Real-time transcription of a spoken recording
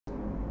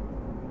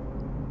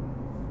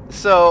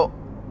So,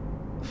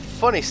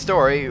 funny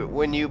story,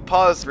 when you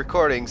pause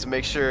recordings,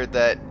 make sure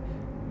that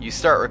you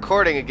start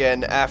recording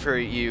again after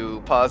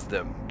you pause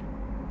them.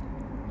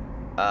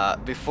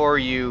 Before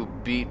you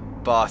beat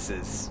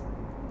bosses.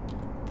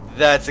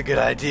 That's a good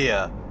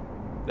idea.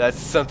 That's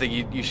something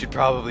you should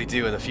probably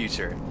do in the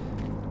future.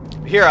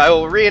 Here, I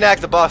will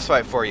reenact the boss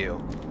fight for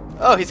you.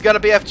 Oh, he's got a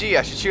BFG.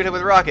 I should shoot him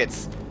with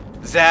rockets.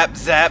 Zap,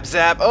 zap,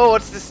 zap. Oh,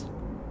 what's this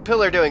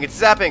pillar doing? It's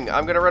zapping.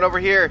 I'm gonna run over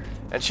here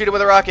and shoot him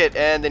with a rocket,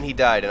 and then he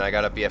died, and I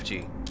got a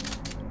BFG.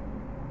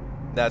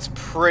 That's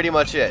pretty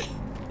much it.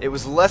 It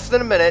was less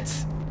than a minute,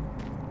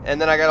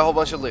 and then I got a whole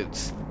bunch of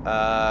loot.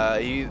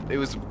 It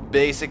was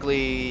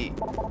basically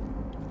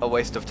a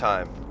waste of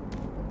time.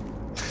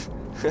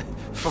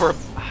 for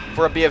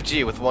a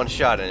BFG with one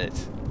shot in it.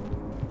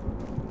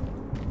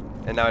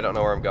 And now I don't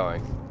know where I'm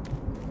going.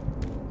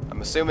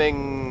 I'm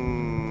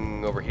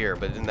assuming over here,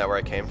 but isn't that where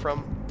I came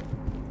from?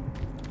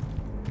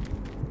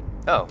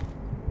 Oh.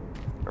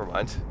 Never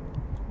mind.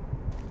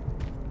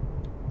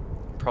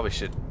 Probably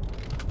should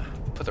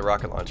put the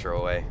rocket launcher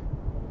away.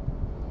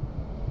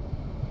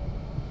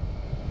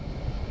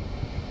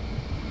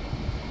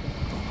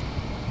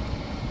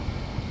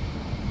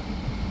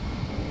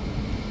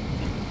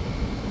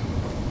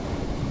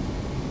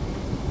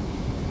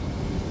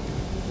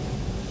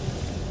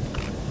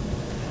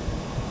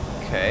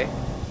 Okay.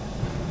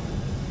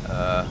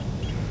 I'm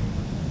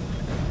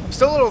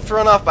still a little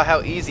thrown off by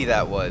how easy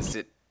that was.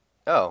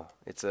 Oh,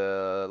 it's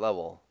a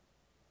level.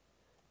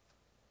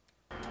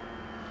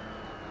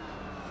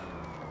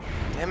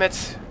 Damn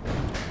it.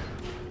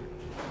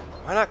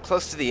 Am I not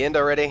close to the end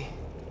already?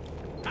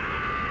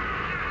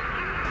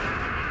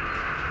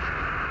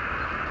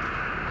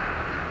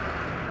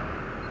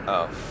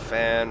 Oh,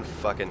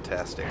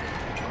 fan-fucking-tastic.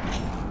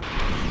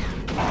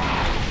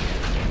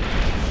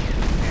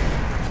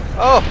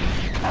 Oh!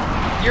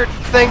 Your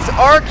thing's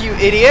arc, you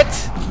idiot!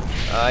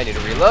 I need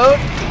to reload.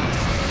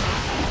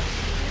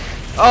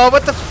 Oh,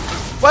 what the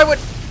f— why would—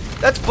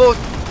 that's bull—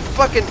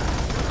 fucking—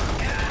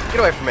 get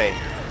away from me.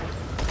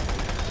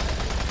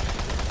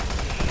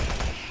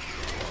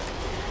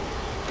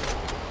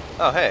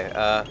 Oh, hey,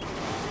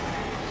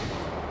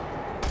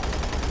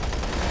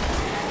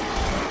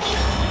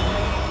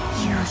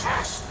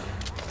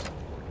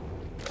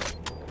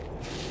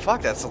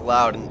 fuck, that's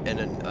loud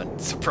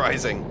and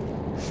surprising.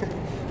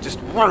 Just—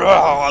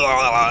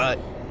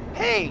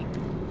 hey,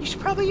 you should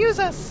probably use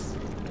us.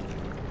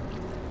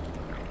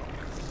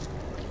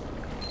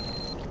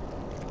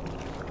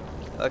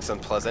 That looks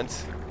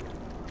unpleasant.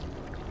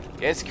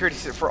 Gain security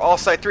for all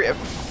Site 3. Son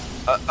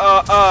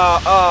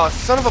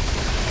of a—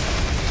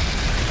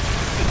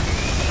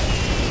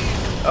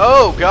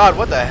 oh god,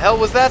 what the hell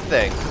was that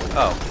thing?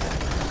 Oh,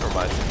 never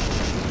mind.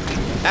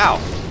 Ow.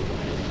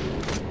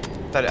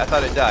 I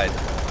thought it died.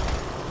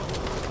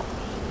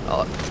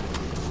 Oh.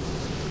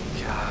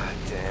 God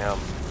damn.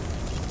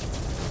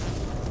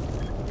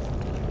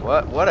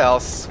 What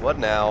else? What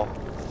now?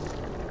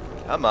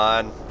 Come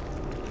on.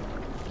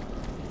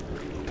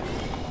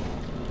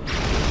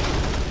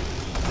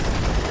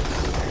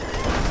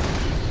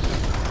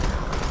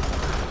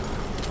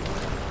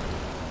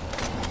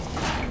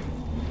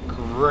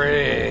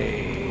 Great.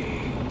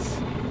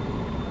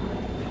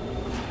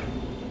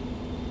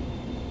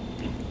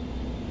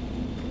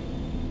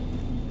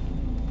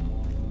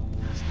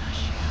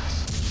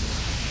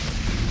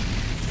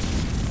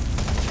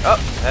 Oh,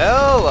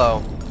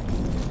 hello.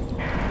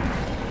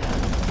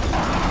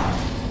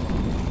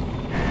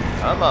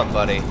 Come on,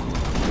 buddy.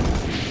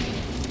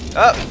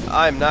 Oh,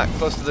 I'm not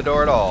close to the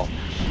door at all.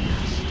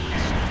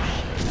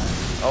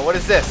 Oh, what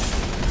is this?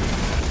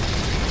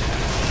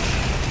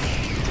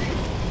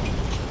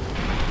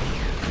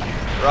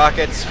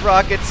 Rockets,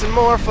 rockets, and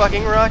more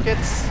fucking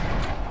rockets.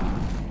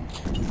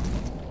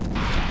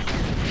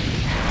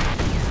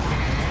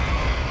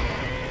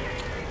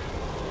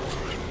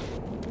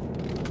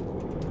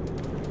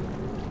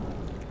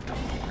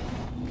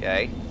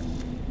 Okay.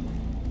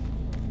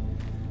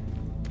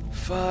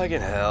 Fucking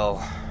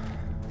hell.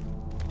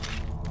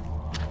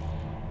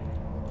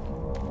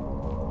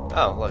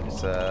 Oh, look,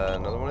 it's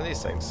another one of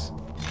these things.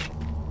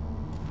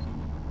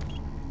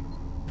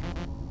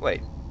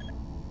 Wait.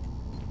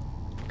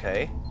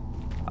 Okay.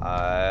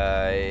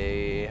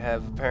 I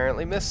have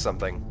apparently missed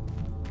something.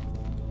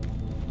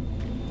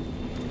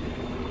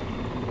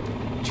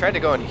 I tried to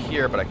go in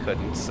here, but I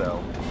couldn't,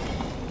 so...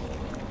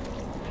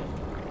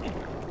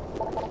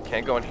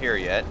 can't go in here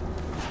yet.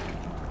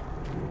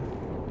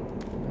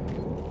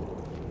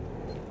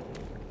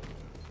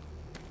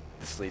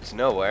 This leads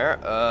nowhere.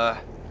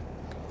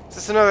 Is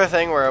this another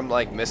thing where I'm,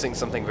 like, missing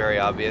something very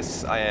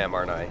obvious? I am,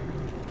 aren't I?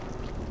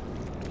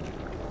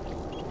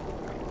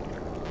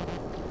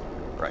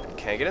 Right,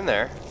 can't get in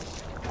there.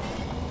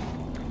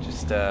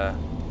 Just,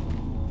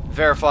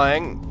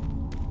 verifying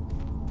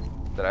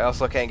that I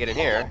also can't get in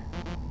here.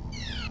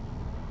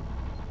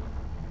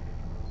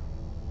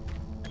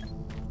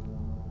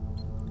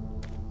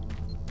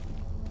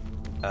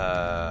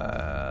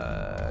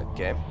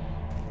 Game.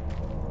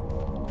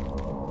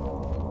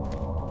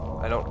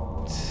 I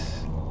don't...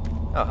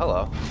 Oh,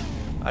 hello.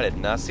 I did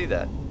not see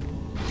that.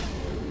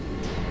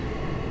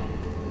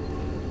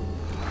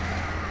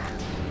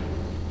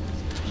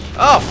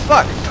 Oh,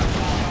 fuck!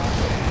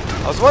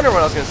 I was wondering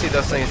when I was going to see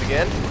those things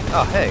again.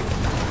 Oh, hey.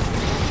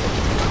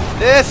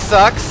 This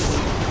sucks.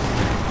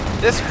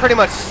 This pretty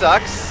much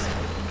sucks.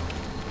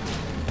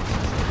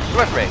 Get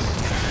away from me.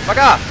 Fuck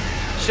off!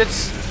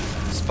 Shit's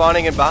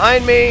spawning in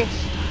behind me.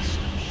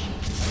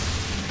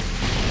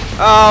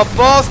 Oh,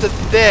 balls to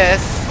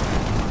this.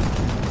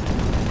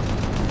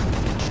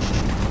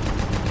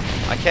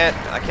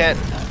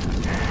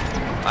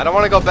 I don't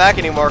want to go back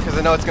anymore because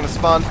I know it's going to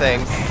spawn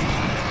things.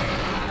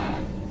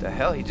 The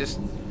hell? He just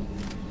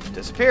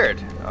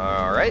disappeared.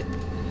 Alright.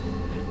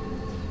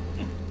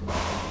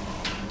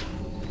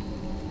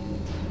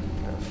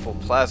 Full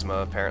plasma,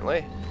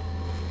 apparently.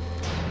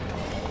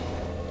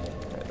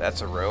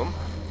 That's a room.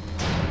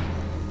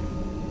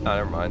 Oh,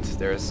 never mind.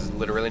 There's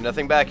literally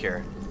nothing back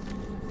here.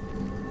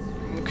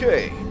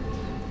 Okay.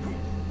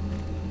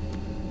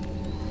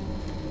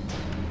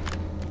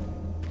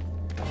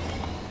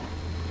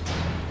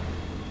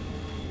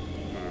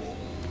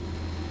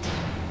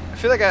 I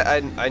feel like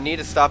I need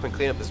to stop and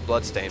clean up this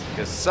bloodstain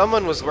because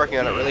someone was working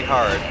on it really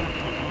hard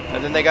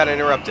and then they got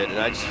interrupted, and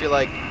I just feel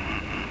like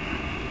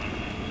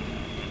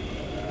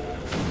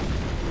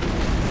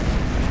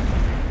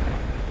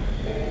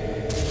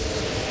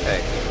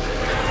hey,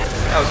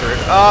 that was rude.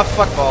 Oh,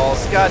 fuck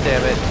balls. God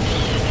damn it.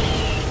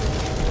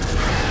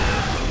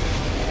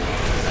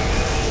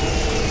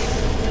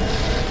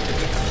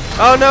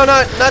 Oh no,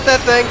 not that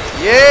thing.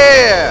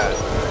 Yeah.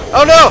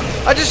 Oh no!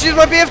 I just used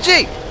my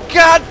BFG.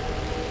 God.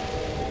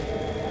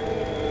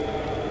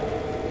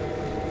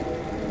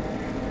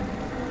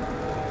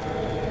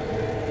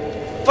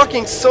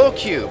 Fucking Soul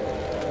Cube.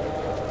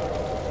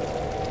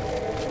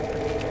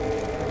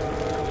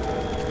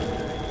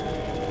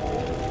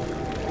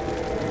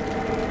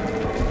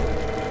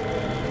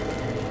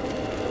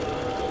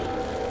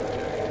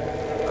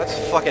 That's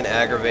fucking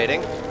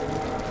aggravating.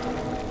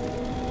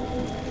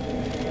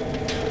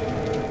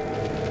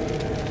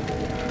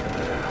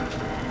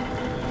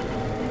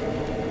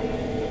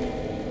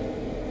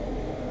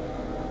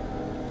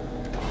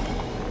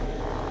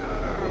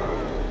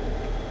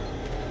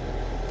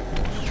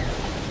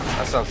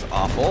 That sounds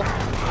awful.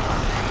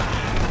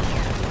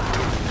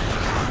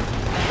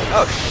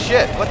 Oh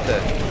shit, what the?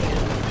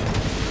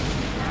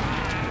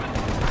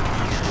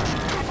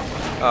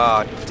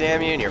 Aw, oh,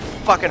 damn you and your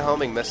fucking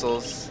homing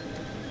missiles.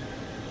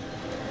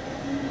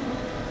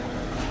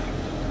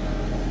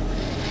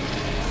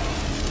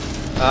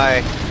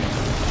 Hi.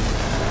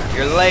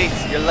 You're late.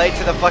 You're late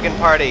to the fucking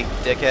party,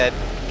 dickhead.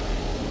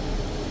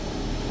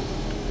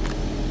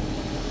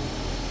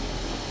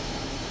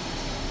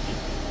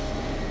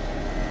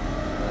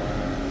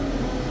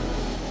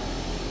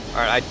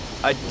 Alright,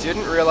 I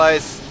didn't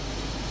realize...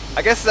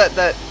 I guess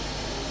that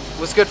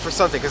was good for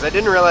something, because I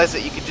didn't realize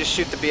that you could just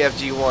shoot the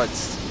BFG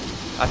once.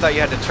 I thought you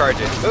had to charge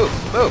it. Move!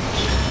 Move!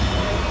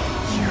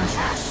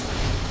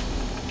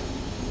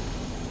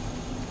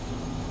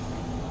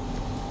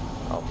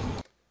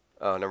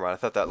 Oh, never mind. I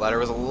thought that ladder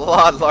was a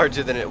lot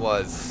larger than it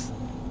was.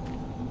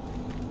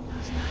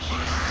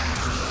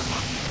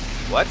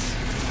 What?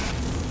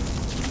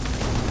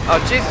 Oh,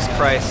 Jesus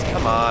Christ.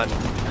 Come on.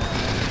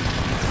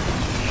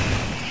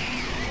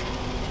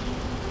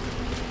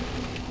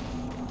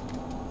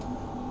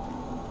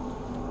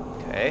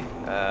 Okay,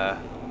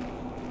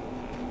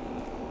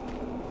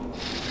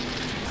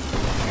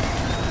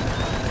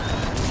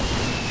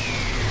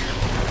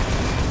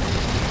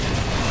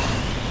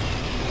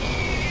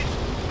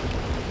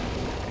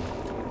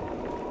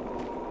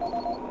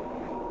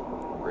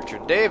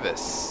 Richard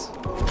Davis.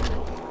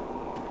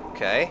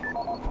 Okay.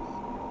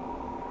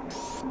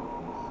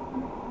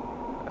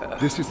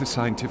 This is the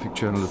Scientific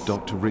Journal of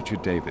Dr.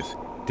 Richard Davis,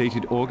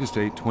 dated August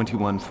 8,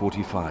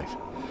 2145.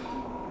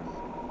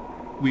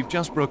 We've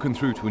just broken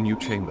through to a new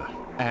chamber,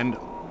 and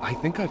I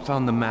think I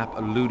found the map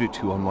alluded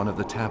to on one of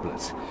the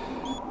tablets.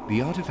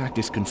 The artifact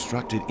is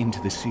constructed into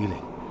the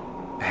ceiling,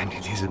 and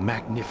it is a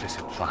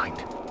magnificent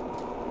find.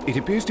 It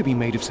appears to be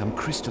made of some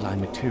crystalline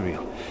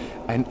material,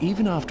 and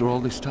even after all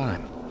this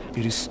time,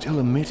 it is still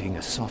emitting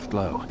a soft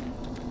glow.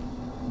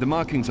 The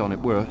markings on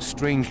it were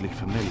strangely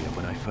familiar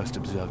when I first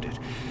observed it,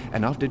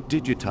 and after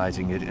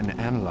digitizing it and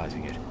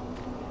analyzing it,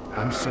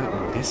 I'm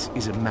certain this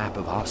is a map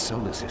of our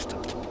solar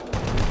system.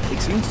 It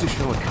seems to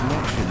show a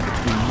connection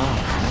between Mars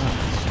and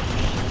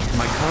Earth.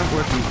 My current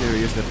working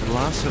theory is that the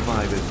last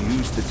survivors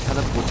used the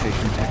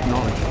teleportation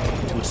technology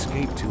to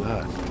escape to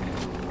Earth.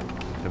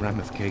 The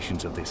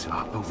ramifications of this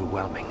are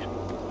overwhelming.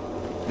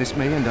 This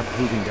may end up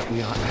proving that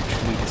we are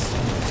actually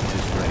descendants of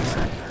this race,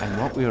 and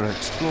what we are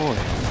exploring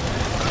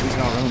is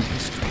our own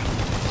history.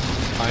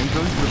 I'm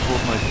going to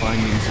report my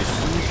findings as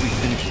soon as we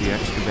finish the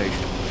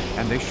excavation,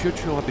 and they should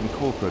show up in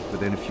corporate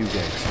within a few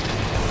days.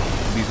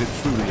 These are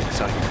truly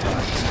exciting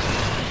times.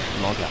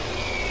 Log out.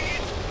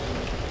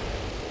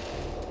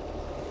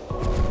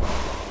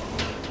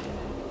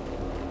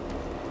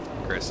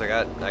 Chris, I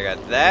got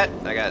that,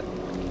 I got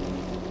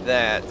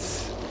that,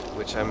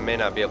 which I may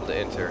not be able to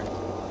enter.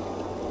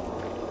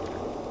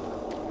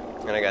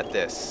 And I got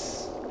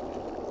this.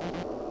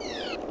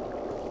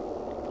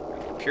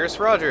 Pierce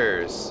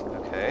Rogers.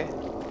 Okay.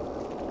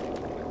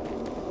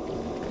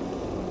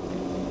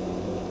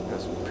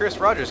 This Pierce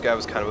Rogers guy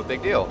was kind of a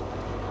big deal.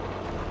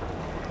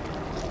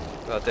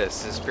 How about this?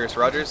 Is this Pierce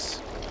Rogers?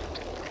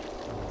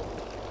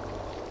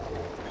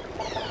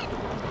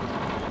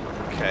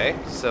 Okay,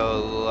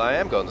 so I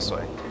am going this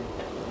way.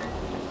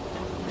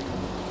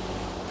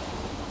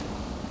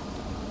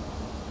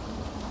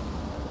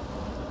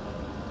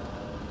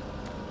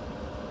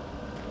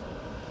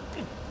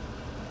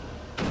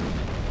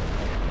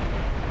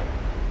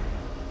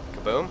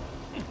 Kaboom.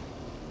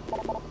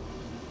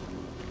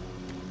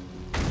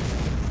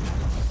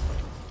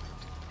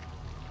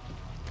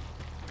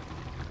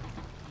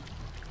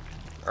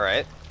 All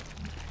right.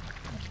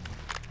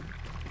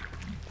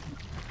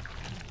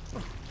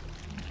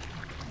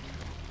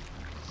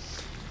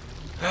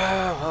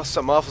 Well,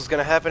 something awful's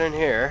gonna happen in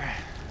here.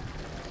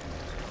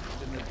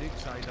 In the dig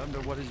site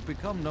under what has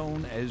become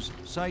known as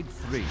Site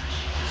 3.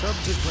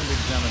 Subsequent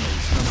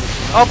examination of the...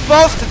 Oh,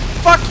 Boston!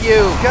 Fuck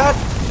you! God!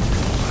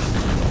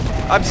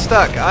 I'm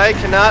stuck. I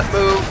cannot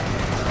move.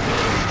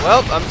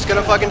 Well, I'm just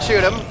gonna fucking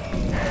shoot him.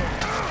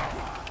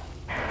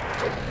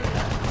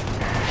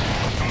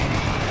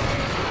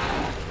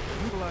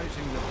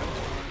 Utilizing the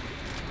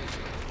best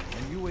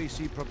and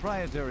UAC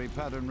proprietary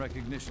pattern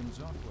recognition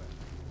software.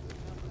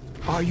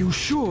 Are you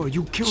sure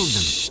you killed them?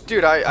 Shh,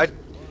 dude, I...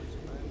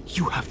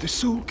 You have the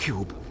soul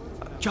cube,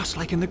 just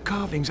like in the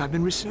carvings I've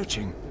been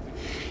researching.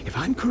 If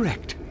I'm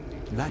correct,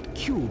 that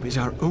cube is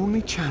our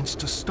only chance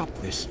to stop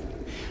this.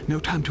 No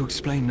time to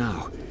explain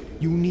now.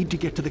 You need to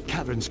get to the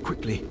caverns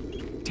quickly.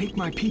 Take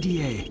my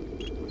PDA.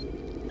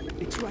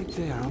 It's right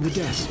there on the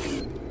desk.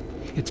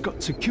 It's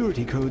got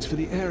security codes for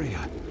the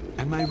area,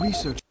 and my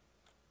research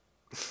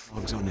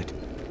logs on it.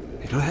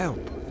 It'll help.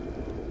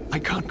 I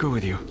can't go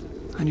with you.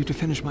 I need to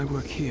finish my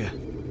work here.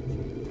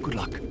 Good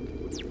luck.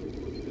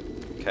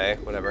 Okay,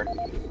 whatever.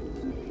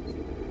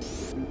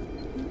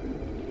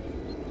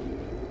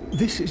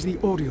 This is the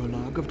audio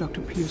log of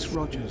Dr. Pierce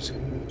Rogers.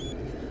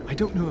 I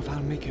don't know if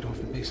I'll make it off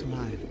the base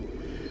alive.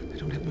 I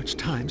don't have much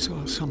time, so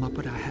I'll sum up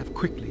what I have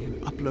quickly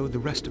and upload the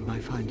rest of my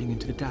finding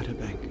into the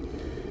databank.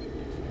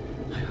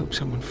 I hope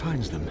someone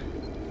finds them.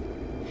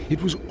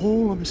 It was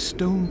all on the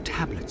stone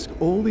tablets,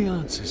 all the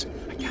answers.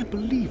 I can't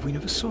believe we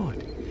never saw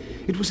it.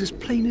 It was as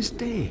plain as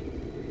day.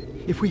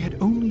 If we had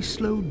only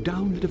slowed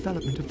down the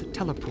development of the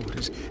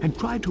teleporters and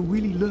tried to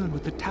really learn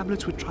what the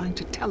tablets were trying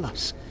to tell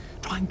us,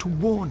 trying to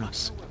warn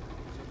us.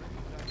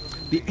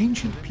 The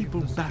ancient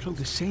people battled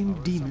the same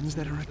demons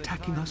that are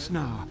attacking us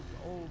now.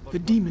 The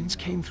demons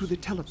came through the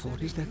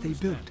teleporters that they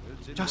built,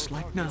 just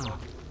like now.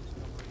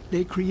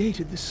 They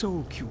created the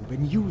soul cube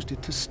and used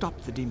it to stop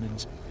the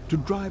demons, to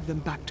drive them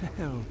back to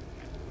hell.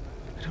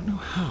 I don't know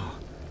how,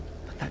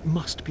 but that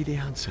must be the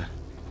answer.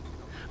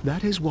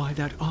 That is why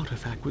that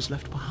artifact was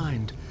left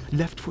behind,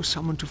 left for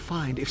someone to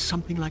find if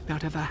something like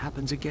that ever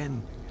happens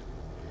again.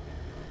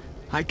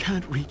 I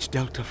can't reach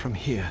Delta from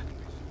here.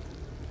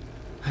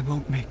 I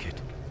won't make it.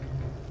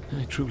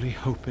 I truly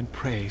hope and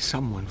pray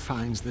someone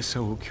finds the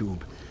soul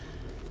cube.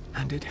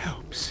 And it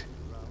helps.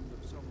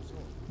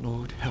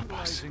 Lord, help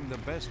us. Utilizing the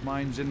best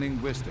minds in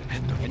linguistics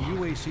End of and log.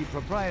 UAC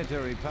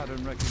proprietary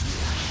pattern recognition.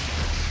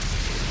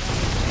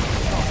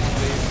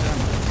 They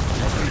examined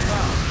what we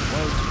found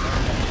was...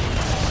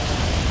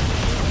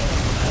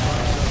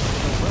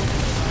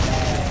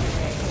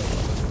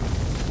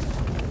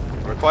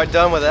 We're quite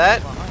done with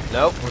that.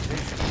 Nope.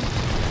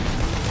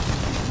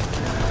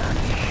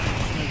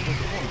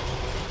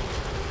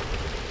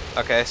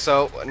 Okay,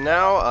 so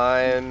now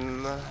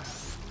I'm...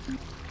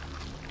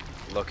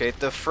 Locate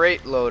the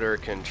freight loader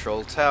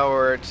control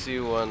tower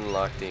to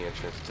unlock the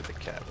entrance to the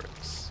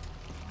caverns.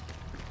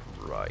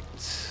 Right.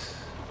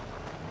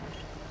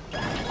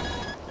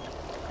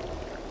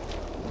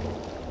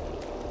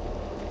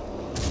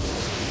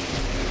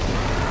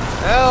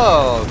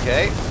 Oh,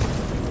 okay.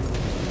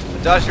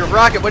 Dodge your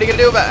rocket, what are you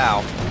gonna do about...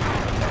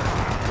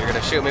 Ow. You're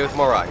gonna shoot me with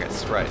more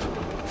rockets, right.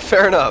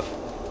 Fair enough.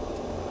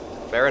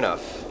 Fair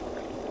enough.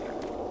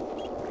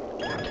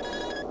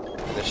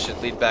 And this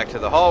should lead back to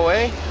the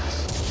hallway.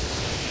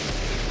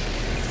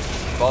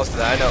 Balls to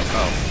that, I know.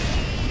 Oh.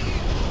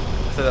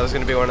 I thought that was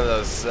gonna be one of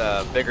those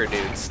bigger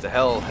dudes, the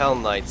Hell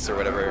Knights or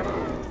whatever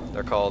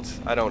they're called.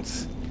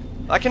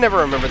 I can never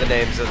remember the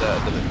names of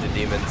the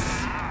demons.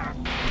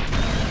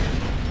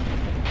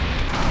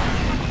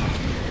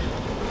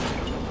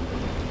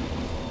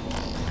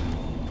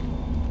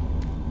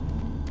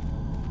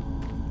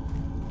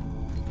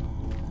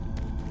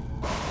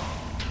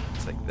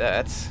 It's like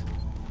that.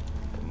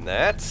 And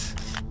that.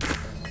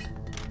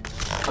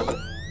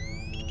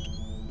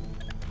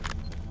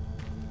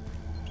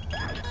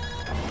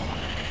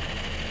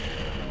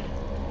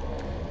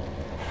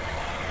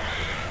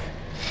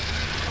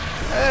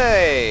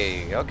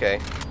 Hey, okay.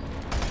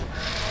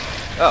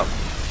 Oh,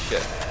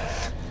 shit.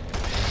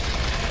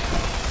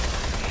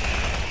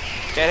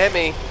 Can't hit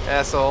me,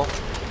 asshole.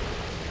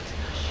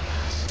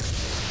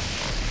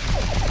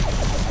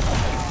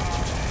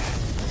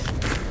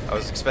 I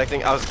was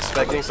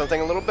expecting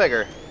something a little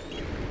bigger.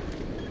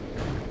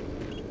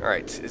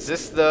 Alright, is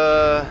this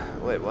the...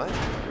 Wait, what?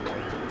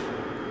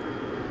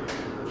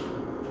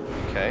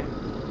 Okay.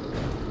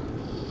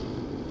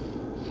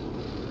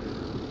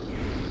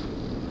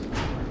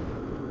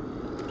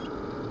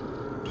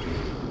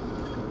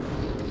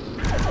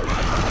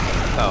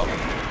 Oh.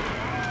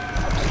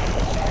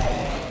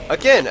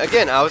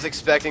 Again, I was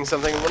expecting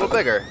something a little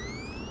bigger.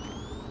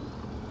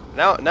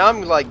 Now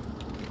I'm like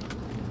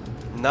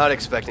not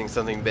expecting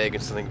something big,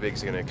 and something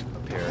big's gonna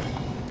appear.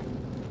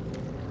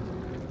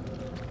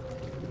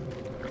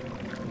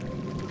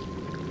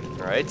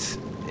 Alright,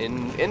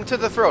 into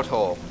the throat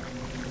hole.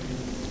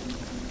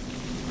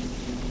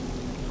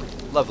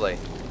 Lovely.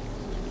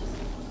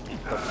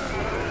 The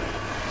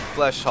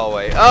flesh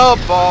hallway. Oh,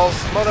 balls,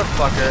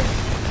 motherfucker.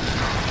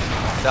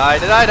 Die.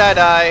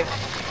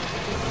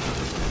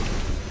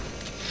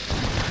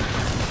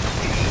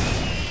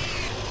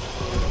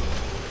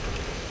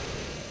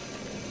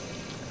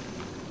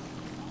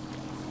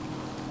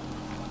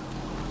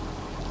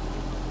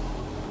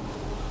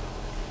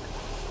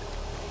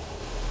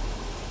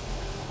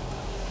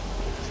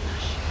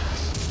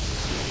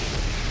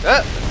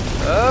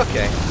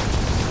 Okay.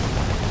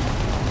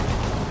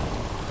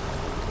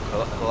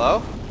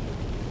 Hello?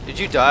 Did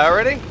you die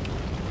already?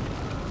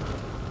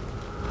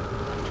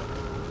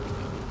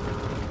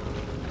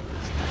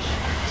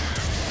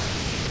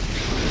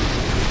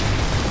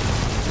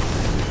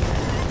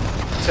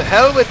 To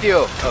hell with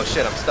you! Oh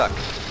shit, I'm stuck.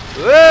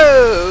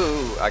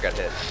 Whoa! I got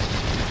hit.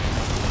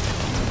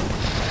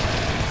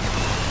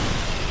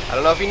 I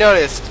don't know if you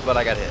noticed, but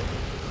I got hit.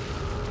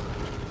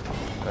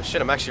 Oh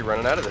shit, I'm actually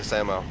running out of this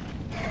ammo.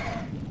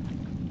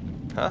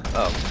 Huh?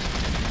 Oh.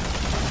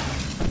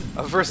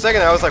 For a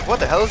second I was like, what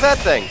the hell is that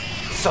thing?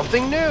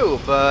 Something new!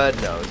 But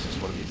no, it's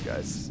just one of these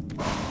guys.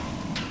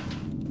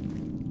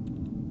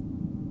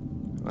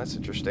 Well, that's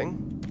interesting.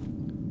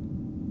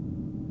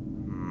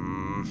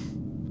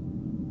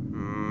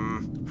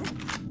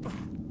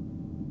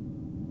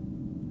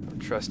 I don't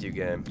trust you,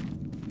 game.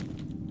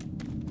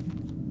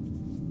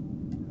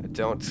 I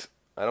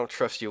don't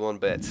trust you one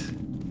bit.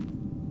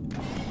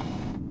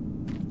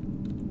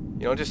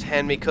 You don't just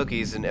hand me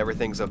cookies and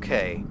everything's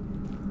okay.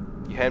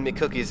 You hand me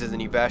cookies and then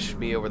you bash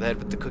me over the head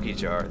with the cookie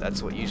jar.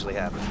 That's what usually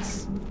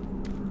happens.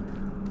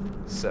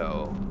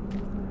 So...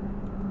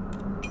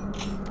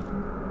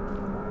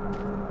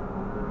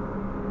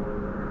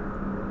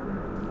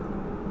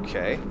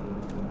 Okay.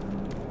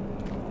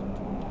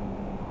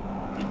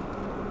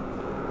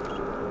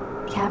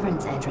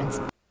 Cavern's entrance.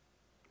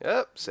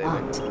 Yep,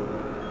 saving. Locked.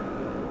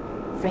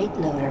 Freight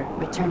loader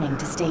returning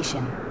to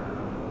station.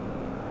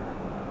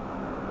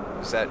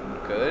 Is that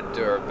good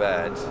or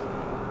bad?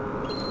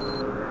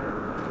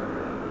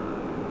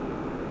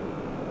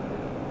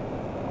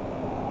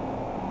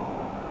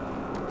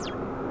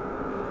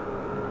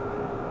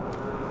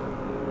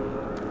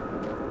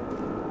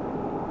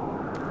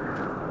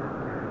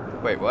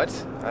 Wait,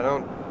 what? I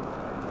don't...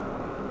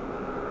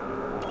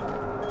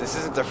 This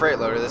isn't the freight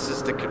loader, this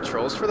is the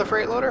controls for the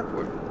freight loader?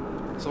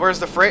 So where's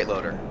the freight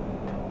loader?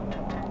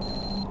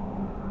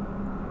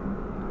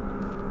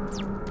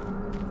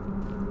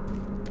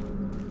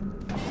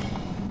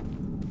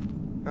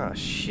 Oh,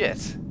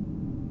 shit.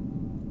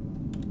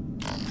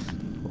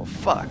 Well,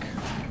 fuck.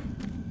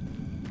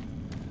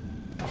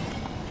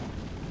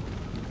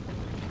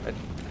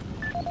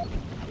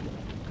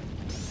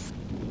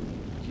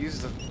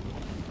 Use the...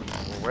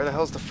 Where the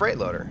hell's the freight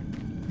loader?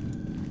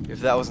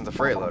 If that wasn't the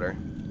freight loader.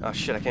 Oh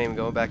shit, I can't even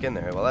go back in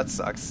there. Well, that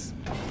sucks.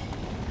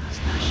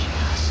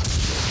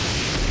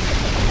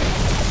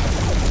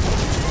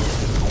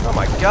 Oh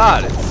my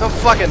god, it's so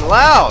fucking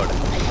loud!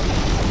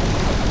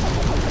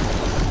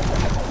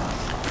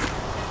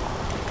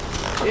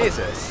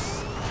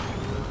 Jesus.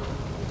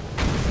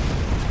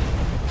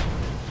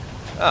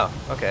 Oh,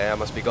 okay, I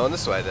must be going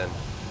this way then.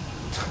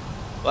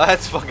 Well,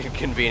 that's fucking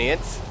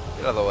convenient.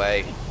 Get out of the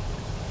way.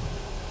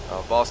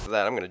 Oh, balls to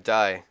that. I'm gonna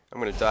die. I'm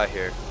gonna die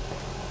here.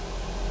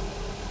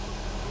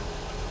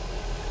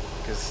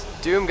 Because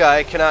Doom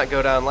Guy cannot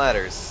go down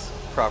ladders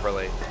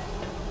properly.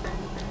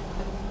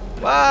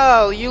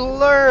 Wow, you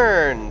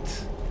learned!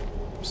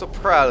 I'm so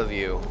proud of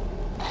you.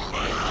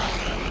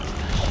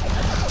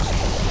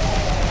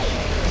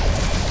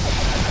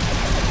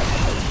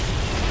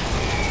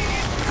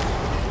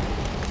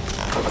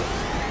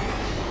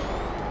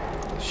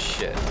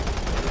 Shit.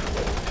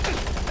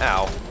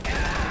 Ow.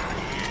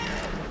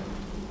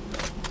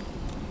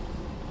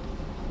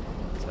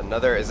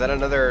 Is that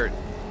another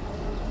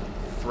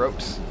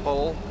throat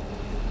hole?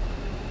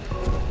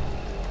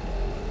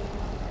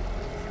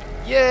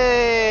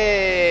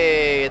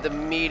 Yay! The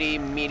meaty,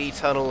 meaty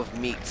tunnel of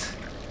meat.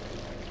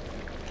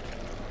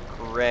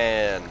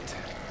 Grand.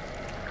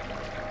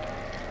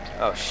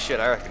 Oh shit,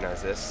 I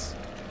recognize this.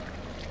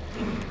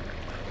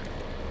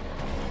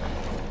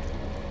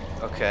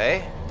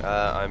 Okay,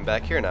 I'm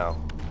back here now.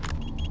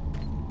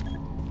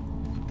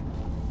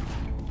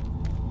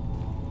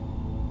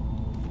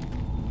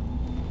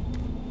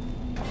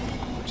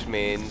 Which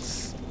means...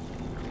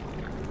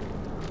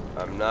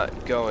 I'm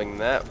not going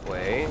that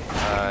way.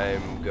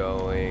 I'm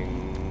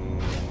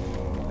going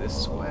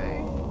this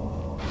way.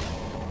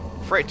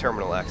 Freight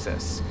terminal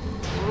access.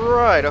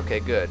 Right,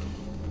 okay, good.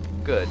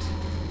 Good.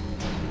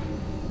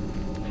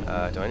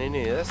 Do I need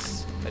any of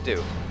this? I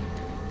do.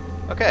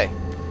 Okay.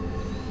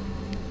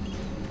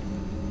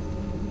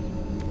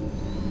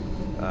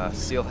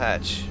 Seal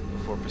hatch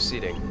before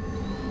proceeding.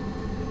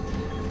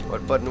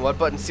 What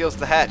button seals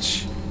the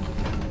hatch?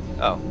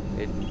 Oh,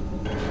 it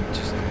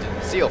just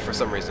didn't seal for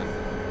some reason.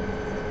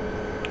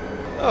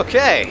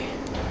 Okay.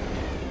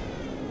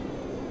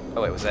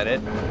 Oh wait, was that it?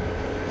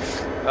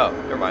 Oh,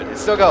 never mind. It's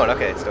still going.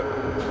 Okay, it's still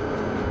going.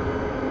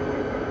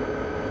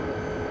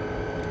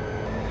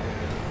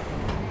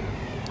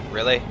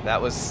 Really?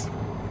 That was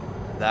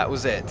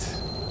it.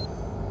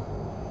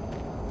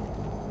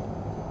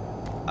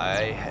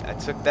 I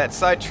took that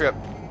side trip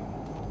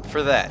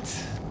for that.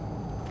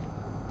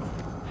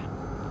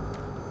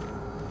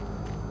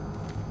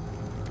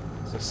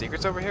 So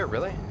secrets over here?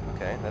 Really?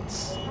 Okay,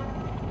 that's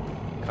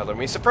color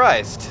me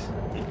surprised.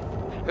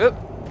 Oop.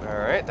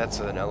 Alright, that's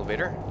an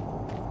elevator.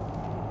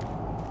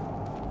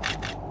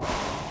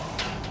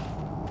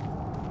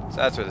 So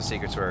that's where the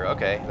secrets were.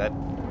 Okay, that...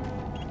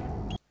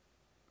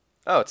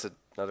 Oh, it's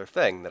another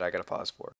thing that I gotta pause for.